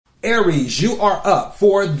Aries, you are up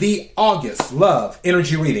for the August love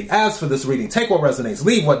energy reading. As for this reading, take what resonates,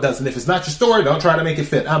 leave what doesn't. If it's not your story, don't try to make it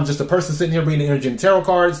fit. I'm just a person sitting here reading energy and tarot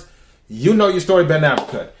cards. You know your story better than I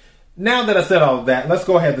could. Now that I said all of that, let's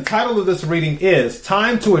go ahead. The title of this reading is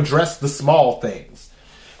Time to Address the Small Things.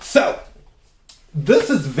 So, this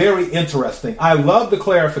is very interesting. I love the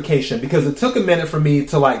clarification because it took a minute for me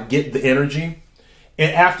to get the energy.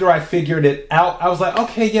 And after I figured it out, I was like,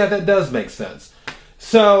 okay, yeah, that does make sense.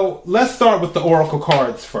 So let's start with the oracle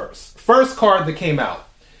cards first. First card that came out.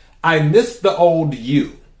 I miss the old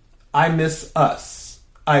you. I miss us.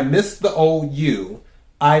 I miss the old you.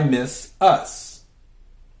 I miss us.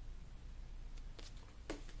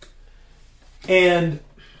 And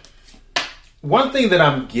one thing that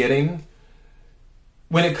I'm getting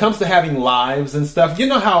when it comes to having lives and stuff, you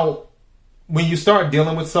know how when you start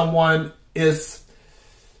dealing with someone, is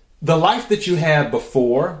the life that you had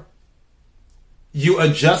before, you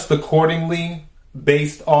adjust accordingly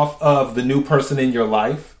based off of the new person in your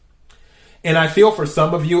life. And I feel for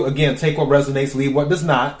some of you, again, take what resonates, leave what does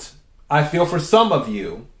not. I feel for some of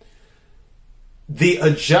you, the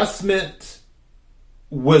adjustment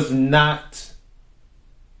was not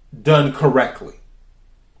done correctly.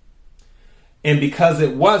 And because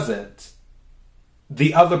it wasn't,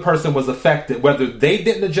 the other person was affected, whether they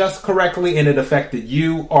didn't adjust correctly and it affected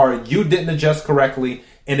you, or you didn't adjust correctly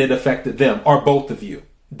and it affected them, or both of you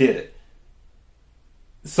did it.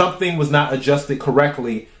 Something was not adjusted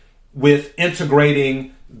correctly with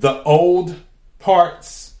integrating the old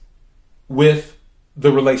parts with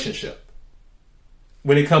the relationship.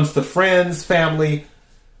 When it comes to friends, family,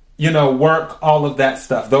 work, all of that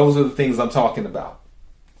stuff. Those are the things I'm talking about.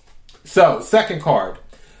 So, second card.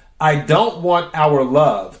 I don't want our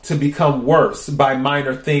love to become worse by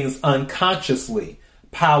minor things unconsciously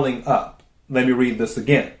piling up. Let me read this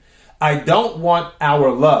again. I don't want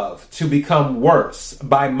our love to become worse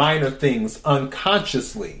by minor things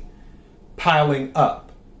unconsciously piling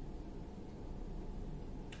up.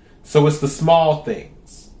 So it's the small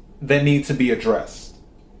things that need to be addressed.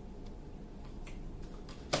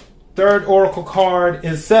 Third oracle card,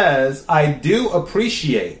 it says, I do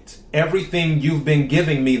appreciate everything you've been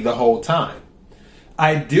giving me the whole time.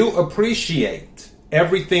 I do appreciate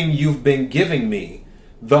everything you've been giving me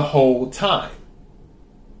the whole time.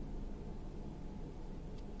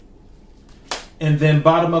 And then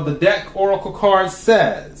bottom of the deck, oracle card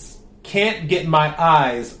says, can't get my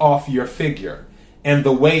eyes off your figure and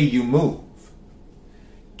the way you move.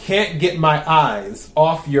 Can't get my eyes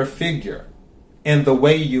off your figure and the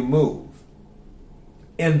way you move.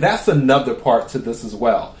 And that's another part to this as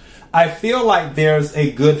well. I feel like there's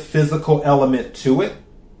a good physical element to it.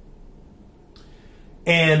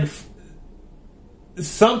 And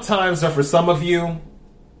sometimes, or for some of you,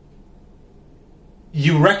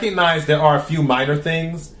 you recognize there are a few minor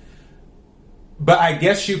things, but I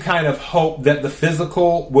guess you kind of hope that the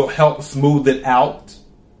physical will help smooth it out,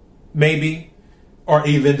 maybe, or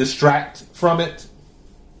even distract from it.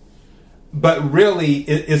 But really,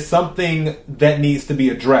 it is something that needs to be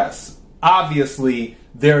addressed. Obviously,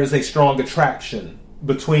 there is a strong attraction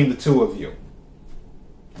between the two of you.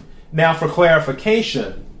 Now, for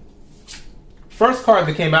clarification, first card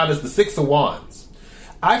that came out is the Six of Wands.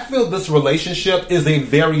 I feel this relationship is a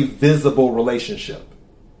very visible relationship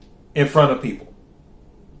in front of people.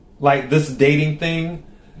 Like this dating thing,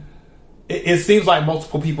 it seems like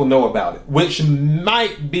multiple people know about it, which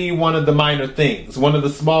might be one of the minor things, one of the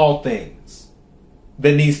small things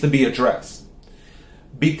that needs to be addressed.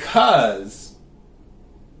 Because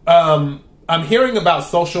I'm hearing about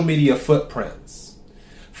social media footprints.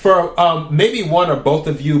 For maybe one or both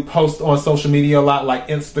of you post on social media a lot, like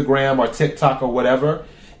Instagram or TikTok or whatever,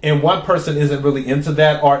 and one person isn't really into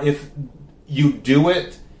that, or if you do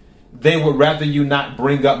it, they would rather you not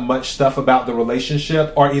bring up much stuff about the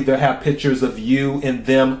relationship, or either have pictures of you and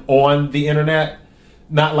them on the internet,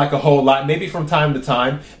 not like a whole lot, maybe from time to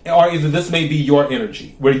time, or either this may be your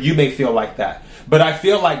energy where you may feel like that. But I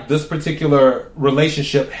feel like this particular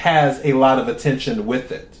relationship has a lot of attention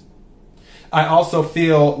with it. I also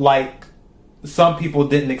feel like some people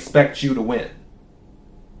didn't expect you to win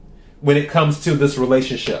when it comes to this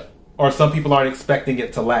relationship, or some people aren't expecting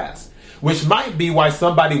it to last, which might be why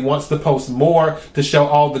somebody wants to post more to show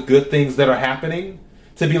all the good things that are happening,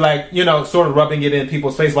 to be like, sort of rubbing it in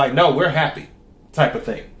people's face like, no, we're happy type of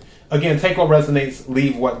thing. Again, take what resonates,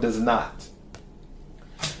 leave what does not.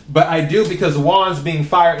 But I do, because Wands being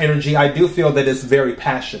fire energy, I do feel that it's very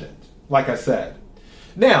passionate, like I said.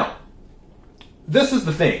 Now, this is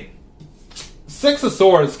the thing. Six of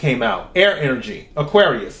Swords came out. Air energy.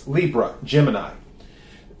 Aquarius, Libra, Gemini.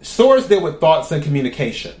 Swords deal with thoughts and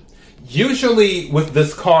communication. Usually with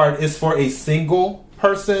this card is for a single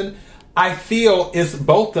person. I feel it's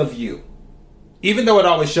both of you. Even though it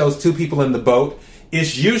always shows two people in the boat,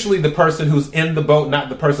 it's usually the person who's in the boat, not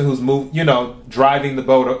the person who's driving the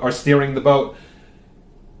boat or steering the boat.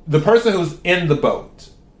 The person who's in the boat,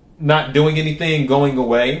 not doing anything, going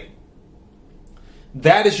away,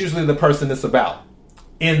 that is usually the person it's about.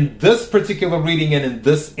 In this particular reading and in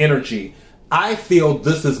this energy, I feel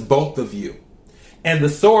this is both of you. And the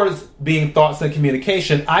swords being thoughts and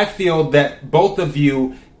communication, I feel that both of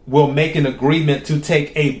you will make an agreement to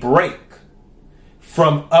take a break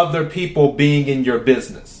from other people being in your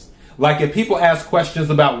business. Like if people ask questions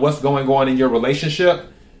about what's going on in your relationship,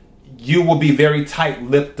 you will be very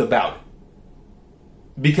tight-lipped about it.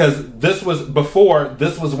 Because this was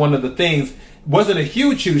one of the things, wasn't a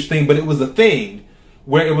huge thing, but it was a thing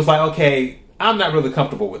where it was like, okay, I'm not really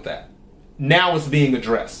comfortable with that. Now it's being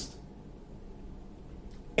addressed.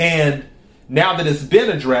 And now that it's been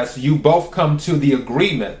addressed, you both come to the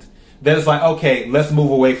agreement that it's like, okay, let's move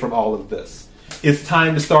away from all of this. It's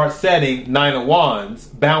time to start setting 9 of Wands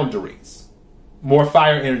boundaries. More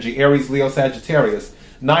fire energy, Aries, Leo, Sagittarius.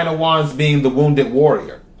 9 of Wands being the wounded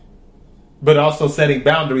warrior. But also setting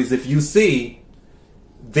boundaries. If you see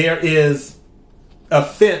there is a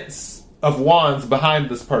fence of wands behind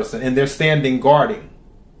this person and they're standing guarding.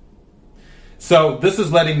 So this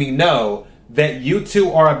is letting me know that you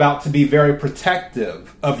two are about to be very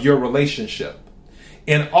protective of your relationship.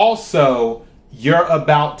 And also, you're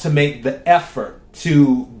about to make the effort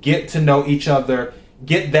to get to know each other,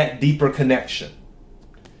 get that deeper connection.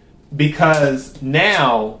 Because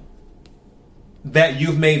now that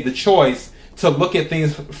you've made the choice to look at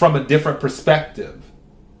things from a different perspective,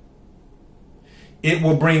 it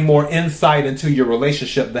will bring more insight into your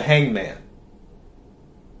relationship, the Hangman.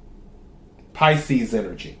 Pisces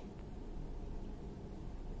energy.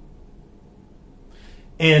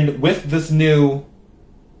 And with this new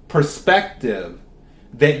perspective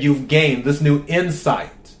that you've gained, this new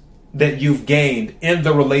insight that you've gained in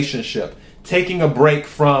the relationship, taking a break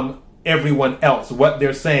from everyone else, what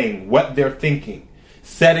they're saying, what they're thinking,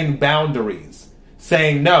 setting boundaries,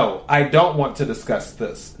 saying, no, I don't want to discuss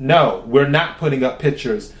this. No, we're not putting up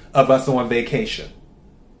pictures of us on vacation.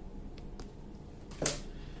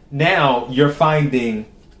 Now you're finding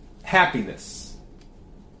happiness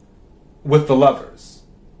with the Lovers.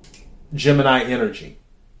 Gemini energy.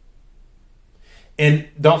 And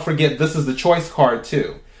don't forget, this is the choice card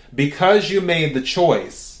too. Because you made the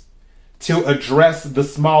choice to address the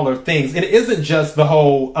smaller things, and it isn't just the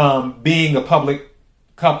whole being a public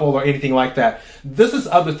couple or anything like that. This is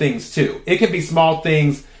other things too. It can be small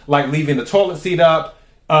things like leaving the toilet seat up,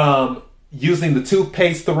 using the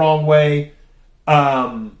toothpaste the wrong way,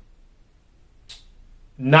 not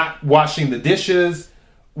washing the dishes.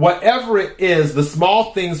 Whatever it is, the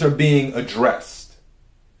small things are being addressed.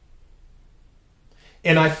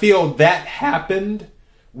 And I feel that happened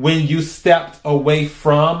when you stepped away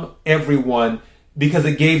from everyone, because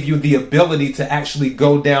it gave you the ability to actually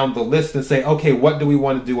go down the list and say, okay, what do we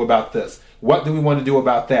want to do about this? What do we want to do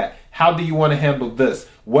about that? How do you want to handle this?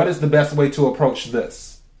 What is the best way to approach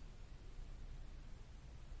this?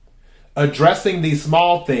 Addressing these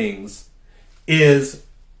small things is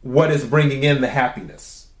what is bringing in the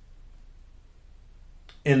happiness.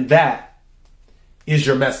 And that is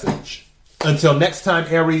your message. Until next time,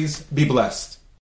 Aries, be blessed.